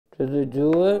Did it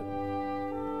do it?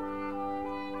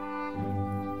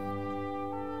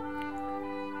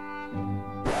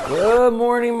 Good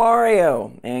morning,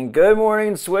 Mario, and good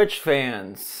morning, Switch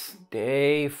fans.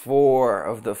 Day 4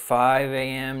 of the 5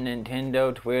 a.m.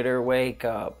 Nintendo Twitter wake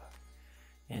up.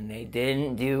 And they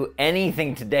didn't do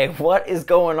anything today. What is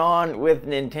going on with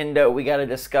Nintendo? We got to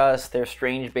discuss their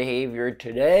strange behavior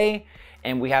today,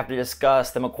 and we have to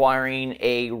discuss them acquiring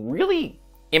a really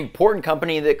important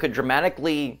company that could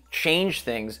dramatically change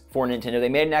things for Nintendo. They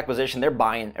made an acquisition, they're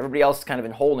buying. Everybody else is kind of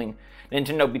in holding.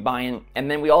 Nintendo be buying. And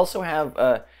then we also have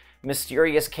a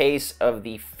mysterious case of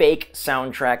the fake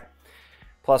soundtrack.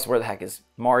 Plus, where the heck is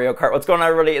Mario Kart? What's going on,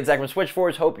 everybody? It's Zach from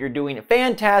SwitchForce. Hope you're doing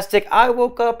fantastic. I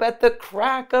woke up at the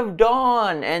crack of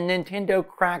dawn, and Nintendo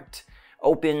cracked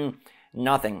open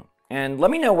nothing. And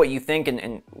let me know what you think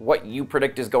and what you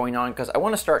predict is going on, because I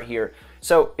want to start here.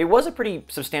 So, it was a pretty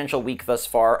substantial week thus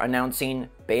far, announcing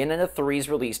Bayonetta 3's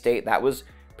release date. That was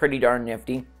pretty darn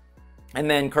nifty. And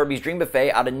then Kirby's Dream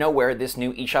Buffet, out of nowhere, this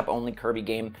new eShop-only Kirby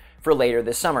game for later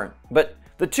this summer. But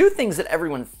the two things that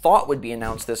everyone thought would be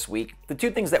announced this week, the two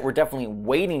things that we're definitely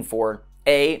waiting for,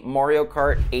 A, Mario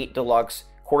Kart 8 Deluxe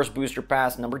Course Booster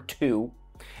Pass number 2,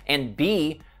 and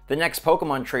B, the next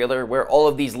Pokemon trailer where all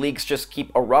of these leaks just keep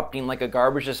erupting like a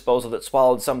garbage disposal that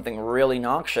swallowed something really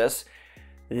noxious.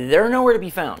 They're nowhere to be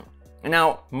found.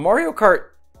 Now, Mario Kart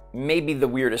may be the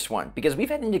weirdest one, because we've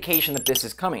had indication that this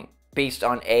is coming. Based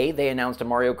on A, they announced a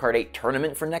Mario Kart 8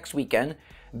 tournament for next weekend.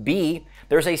 B,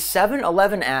 there's a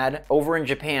 7-Eleven ad over in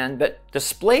Japan that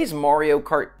displays Mario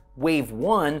Kart Wave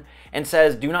 1 and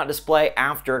says do not display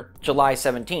after July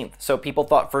 17th. So people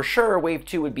thought for sure Wave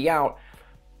 2 would be out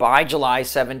by July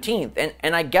 17th.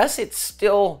 And I guess it's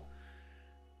still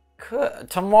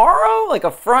tomorrow, like a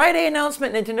Friday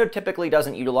announcement. Nintendo typically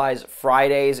doesn't utilize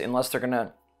Fridays unless they're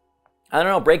gonna, I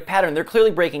don't know, break pattern. They're clearly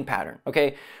breaking pattern,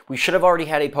 okay? We should have already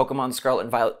had a Pokemon Scarlet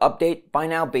and Violet update by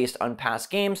now based on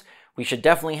past games. We should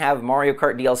definitely have Mario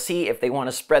Kart DLC if they want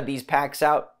to spread these packs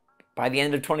out by the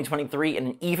end of 2023 in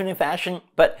an even fashion.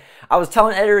 But I was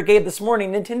telling Editor Gabe this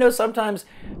morning, Nintendo sometimes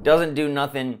doesn't do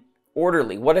nothing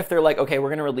orderly. What if they're like, okay, we're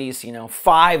going to release,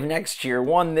 5 next year,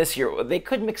 1 this year. They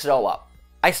could mix it all up.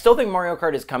 I still think Mario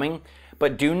Kart is coming,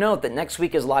 but do note that next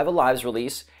week is Live Alive's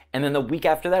release, and then the week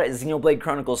after that is Xenoblade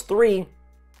Chronicles 3.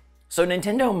 So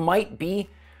Nintendo might be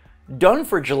done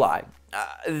for July.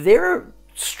 Their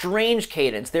strange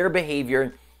cadence, their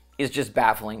behavior is just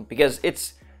baffling, because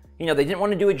it's, they didn't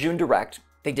want to do a June Direct.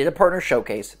 They did a partner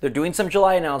showcase. They're doing some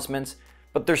July announcements,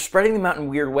 but they're spreading them out in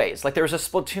weird ways. Like there was a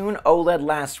Splatoon OLED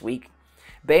last week,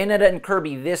 Bayonetta and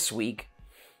Kirby this week.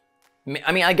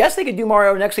 I mean, I guess they could do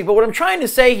Mario next week, but what I'm trying to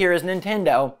say here is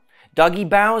Nintendo, Dougie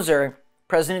Bowser,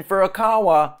 President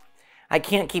Furukawa, I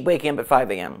can't keep waking up at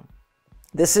 5 a.m.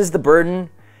 This is the burden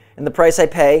and the price I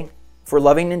pay for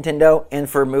loving Nintendo and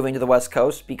for moving to the West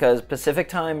Coast, because Pacific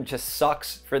time just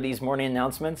sucks for these morning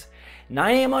announcements.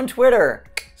 9 a.m. on Twitter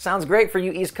sounds great for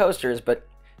you East Coasters, but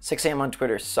 6 a.m. on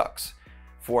Twitter sucks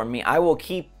for me. I will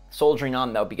keep soldiering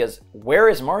on though, because where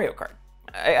is Mario Kart?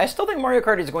 I still think Mario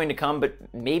Kart is going to come, but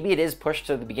maybe it is pushed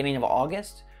to the beginning of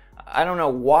August. I don't know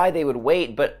why they would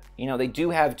wait, but they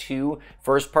do have 2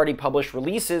 first-party published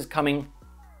releases coming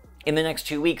in the next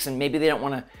 2 weeks, and maybe they don't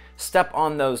want to step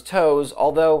on those toes,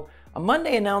 although a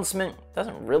Monday announcement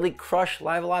doesn't really crush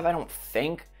Live Alive, I don't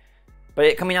think. But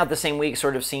it coming out the same week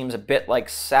sort of seems a bit like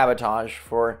sabotage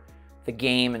for the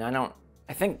game, and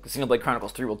I think Xenoblade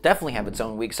Chronicles 3 will definitely have its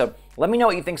own week, so let me know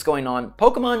what you think's going on.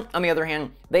 Pokemon, on the other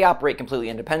hand, they operate completely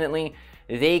independently.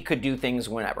 They could do things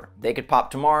whenever. They could pop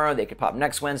tomorrow, they could pop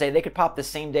next Wednesday, they could pop the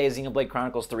same day as Xenoblade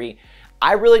Chronicles 3.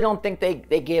 I really don't think they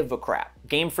give a crap.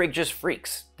 Game Freak just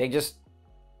freaks. They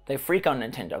freak on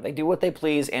Nintendo. They do what they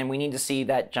please, and we need to see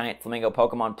that giant flamingo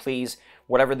Pokemon, please.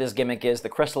 Whatever this gimmick is, the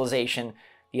crystallization,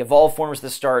 the evolved forms of the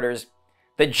starters,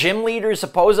 the gym leaders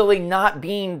supposedly not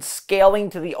being scaling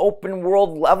to the open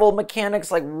world level mechanics.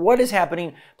 Like, what is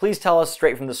happening? Please tell us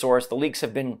straight from the source. The leaks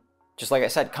have been, just like I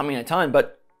said, coming a ton,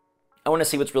 but I want to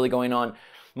see what's really going on.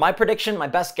 My prediction, my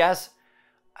best guess,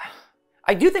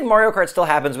 I do think Mario Kart still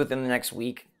happens within the next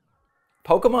week.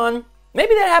 Pokemon,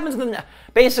 maybe that happens within the...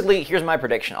 Basically, here's my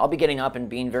prediction. I'll be getting up and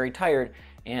being very tired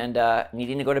and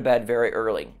needing to go to bed very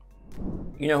early.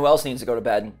 You know who else needs to go to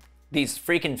bed? These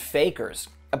freaking fakers.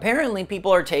 Apparently,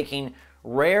 people are taking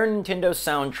rare Nintendo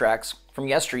soundtracks from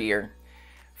yesteryear,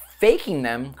 faking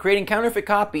them, creating counterfeit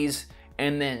copies,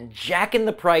 and then jacking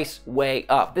the price way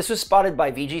up. This was spotted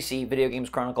by VGC, Video Games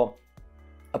Chronicle.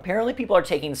 Apparently, people are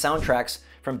taking soundtracks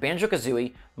from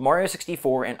Banjo-Kazooie, Mario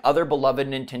 64, and other beloved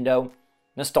Nintendo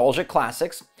nostalgic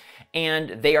classics,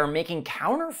 and they are making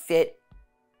counterfeit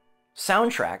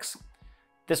soundtracks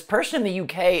this person in the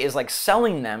UK is like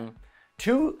selling them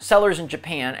to sellers in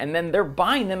Japan, and then they're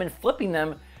buying them and flipping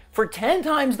them for 10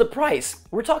 times the price.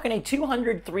 We're talking a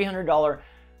 $200, $300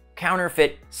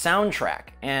 counterfeit soundtrack,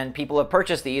 and people have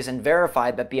purchased these and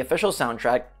verified that the official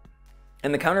soundtrack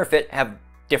and the counterfeit have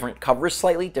different covers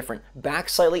slightly, different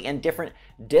backs slightly, and different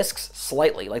discs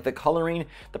slightly. Like the coloring,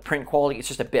 the print quality, it's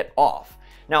just a bit off.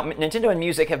 Now, Nintendo and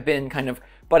music have been kind of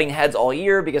butting heads all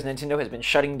year because Nintendo has been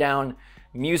shutting down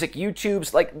music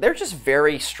YouTubes. Like, they're just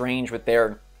very strange with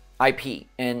their IP,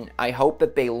 and I hope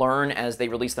that they learn as they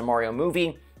release the Mario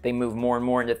movie, they move more and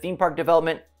more into theme park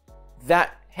development,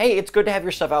 that, hey, it's good to have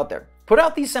your stuff out there. Put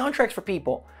out these soundtracks for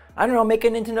people. I don't know, make a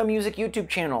Nintendo Music YouTube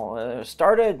channel,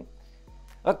 start a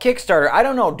Kickstarter, I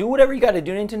don't know, do whatever you gotta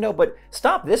do, Nintendo, but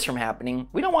stop this from happening.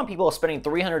 We don't want people spending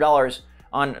 $300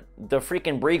 on the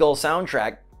freaking Breagle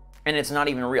soundtrack, and it's not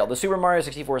even real. The Super Mario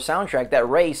 64 soundtrack, that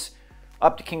race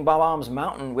up to King Bob-omb's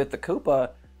mountain with the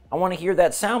Koopa, I want to hear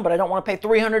that sound, but I don't want to pay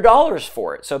 $300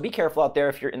 for it. So be careful out there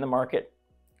if you're in the market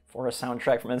for a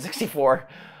soundtrack from N64.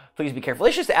 Please be careful.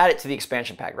 Let's just add it to the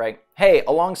expansion pack, right? Hey,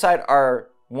 alongside our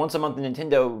once-a-month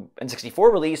Nintendo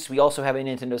N64 release, we also have a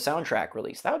Nintendo soundtrack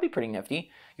release. That would be pretty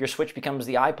nifty. Your Switch becomes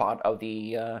the iPod of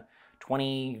the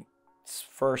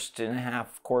 21st and a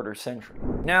half quarter century.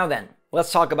 Now then,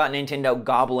 let's talk about Nintendo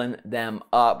gobbling them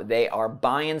up. They are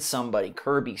buying somebody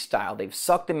Kirby style. They've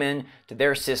sucked them in to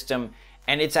their system,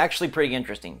 and it's actually pretty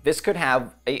interesting. This could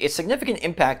have a significant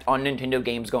impact on Nintendo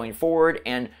games going forward,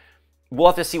 and we'll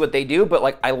have to see what they do, but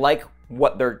like, I like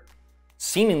what they're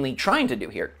seemingly trying to do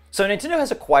here. So Nintendo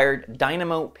has acquired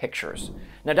Dynamo Pictures.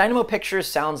 Now, Dynamo Pictures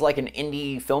sounds like an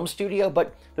indie film studio,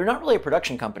 but they're not really a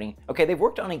production company. Okay, they've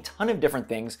worked on a ton of different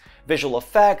things: visual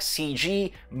effects,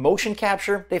 CG, motion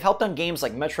capture. They've helped on games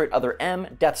like Metroid Other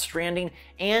M, Death Stranding,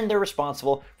 and they're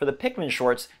responsible for the Pikmin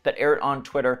shorts that aired on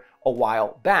Twitter a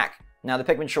while back. Now, the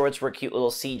Pikmin shorts were cute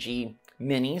little CG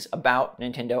minis about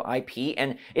Nintendo IP,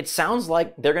 and it sounds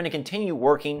like they're going to continue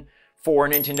working for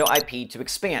Nintendo IP to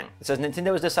expand. It says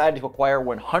Nintendo has decided to acquire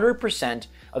 100%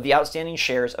 of the outstanding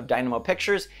shares of Dynamo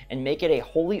Pictures and make it a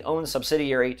wholly owned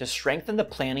subsidiary to strengthen the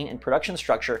planning and production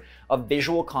structure of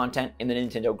visual content in the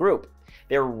Nintendo group.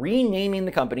 They're renaming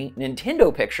the company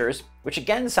Nintendo Pictures, which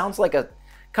again sounds like a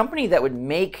company that would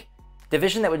make,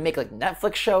 division that would make like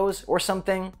Netflix shows or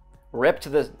something. Rip to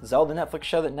the Zelda Netflix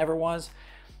show that never was.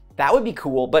 That would be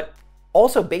cool, but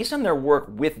also based on their work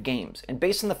with games and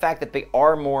based on the fact that they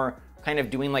are more kind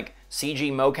of doing like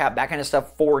CG, mocap, that kind of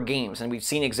stuff for games, and we've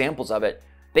seen examples of it,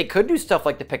 they could do stuff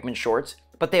like the Pikmin shorts,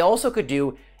 but they also could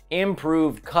do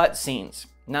improved cutscenes.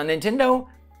 Now, Nintendo,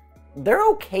 they're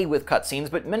okay with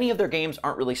cutscenes, but many of their games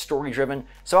aren't really story-driven,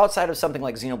 so outside of something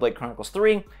like Xenoblade Chronicles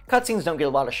 3, cutscenes don't get a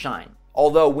lot of shine.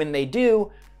 Although when they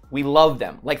do, we love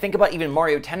them. Like, think about even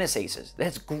Mario Tennis Aces. It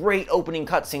has great opening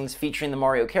cutscenes featuring the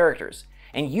Mario characters.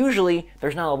 And usually,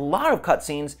 there's not a lot of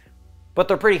cutscenes, but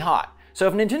they're pretty hot. So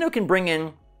if Nintendo can bring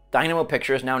in Dynamo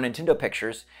Pictures, now Nintendo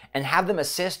Pictures, and have them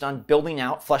assist on building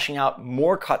out, fleshing out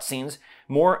more cutscenes,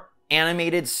 more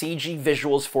animated CG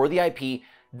visuals for the IP,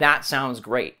 that sounds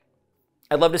great.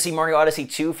 I'd love to see Mario Odyssey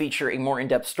 2 feature a more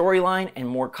in-depth storyline and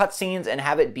more cutscenes and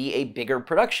have it be a bigger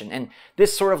production. And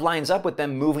this sort of lines up with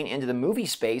them moving into the movie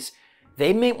space.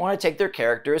 They may want to take their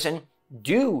characters and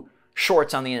do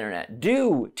shorts on the internet,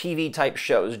 do TV type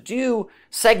shows, do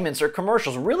segments or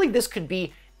commercials. Really, this could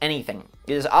be anything.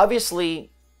 It is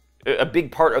obviously a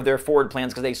big part of their forward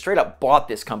plans because they straight up bought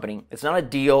this company. It's not a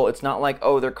deal. It's not like,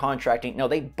 oh, they're contracting. No,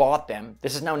 they bought them.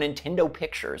 This is now Nintendo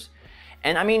Pictures.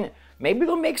 And I mean, maybe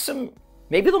they'll make some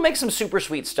super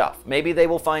sweet stuff. Maybe they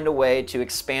will find a way to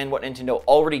expand what Nintendo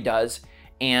already does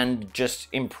and just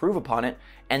improve upon it.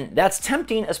 And that's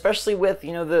tempting, especially with,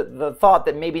 you know, the thought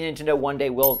that maybe Nintendo one day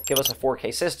will give us a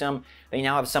 4K system. They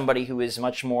now have somebody who is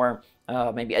much more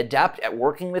maybe adept at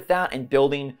working with that and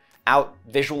building out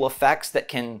visual effects that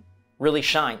can really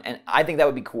shine. And I think that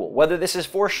would be cool. Whether this is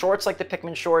for shorts like the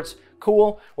Pikmin shorts,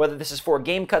 cool. Whether this is for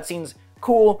game cutscenes,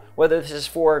 cool. Whether this is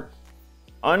for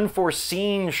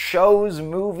unforeseen shows,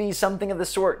 movies, something of the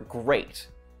sort, great.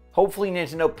 Hopefully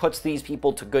Nintendo puts these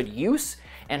people to good use,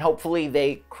 and hopefully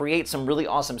they create some really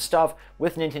awesome stuff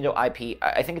with Nintendo IP.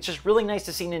 I think it's just really nice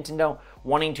to see Nintendo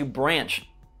wanting to branch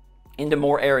into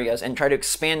more areas and try to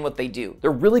expand what they do.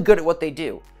 They're really good at what they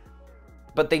do,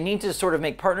 but they need to sort of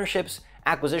make partnerships,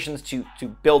 acquisitions to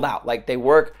build out. Like, they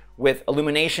work with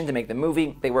Illumination to make the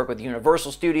movie, they work with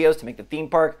Universal Studios to make the theme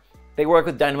park, they work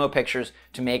with Dynamo Pictures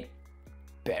to make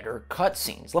better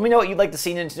cutscenes. Let me know what you'd like to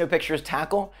see Nintendo Pictures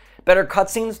tackle. Better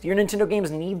cutscenes? Do your Nintendo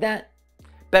games need that?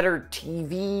 Better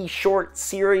TV, short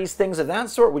series, things of that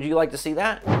sort? Would you like to see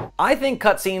that? I think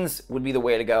cutscenes would be the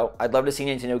way to go. I'd love to see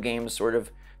Nintendo games sort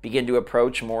of begin to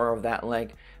approach more of that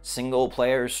like single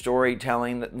player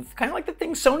storytelling, that kind of like the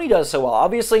thing Sony does so well.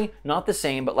 Obviously not the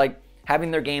same, but like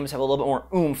having their games have a little bit more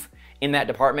oomph in that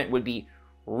department would be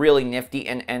really nifty.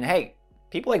 And hey,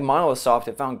 people like Monolith Soft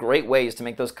have found great ways to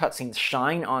make those cutscenes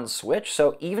shine on Switch.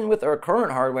 So even with our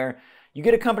current hardware, you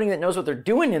get a company that knows what they're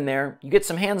doing in there, you get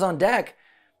some hands on deck,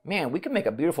 man, we could make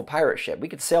a beautiful pirate ship. We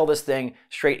could sail this thing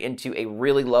straight into a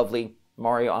really lovely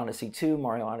Mario Odyssey 2,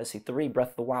 Mario Odyssey 3,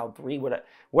 Breath of the Wild 3,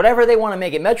 whatever they want to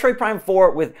make it. Metroid Prime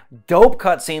 4 with dope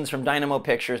cutscenes from Dynamo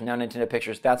Pictures, now Nintendo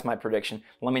Pictures. That's my prediction.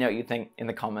 Let me know what you think in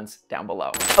the comments down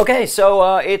below. Okay,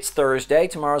 so it's Thursday.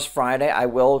 Tomorrow's Friday. I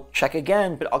will check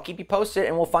again, but I'll keep you posted,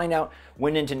 and we'll find out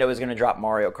when Nintendo is going to drop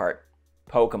Mario Kart,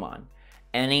 Pokemon,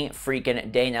 any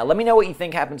freaking day. Now, let me know what you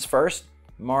think happens first.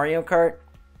 Mario Kart,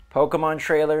 Pokemon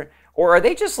trailer, or are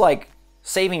they just like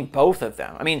saving both of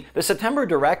them? I mean, the September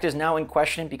Direct is now in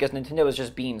question because Nintendo is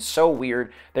just being so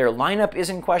weird. Their lineup is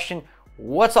in question.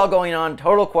 What's all going on?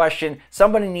 Total question.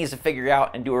 Somebody needs to figure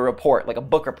out and do a report, like a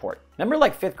book report. Remember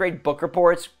like 5th grade book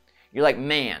reports? You're like,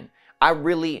 man, I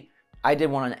did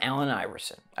one on Allen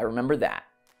Iverson. I remember that.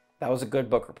 That was a good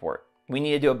book report. We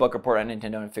need to do a book report on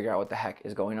Nintendo and figure out what the heck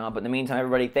is going on. But in the meantime,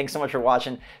 everybody, thanks so much for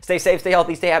watching. Stay safe, stay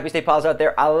healthy, stay happy, stay positive out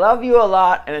there. I love you a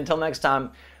lot. And until next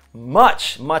time,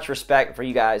 much respect for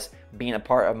you guys being a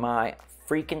part of my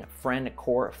freaking friend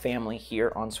core family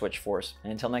here on SwitchForce.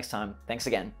 And until next time, thanks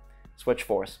again.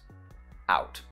 SwitchForce out.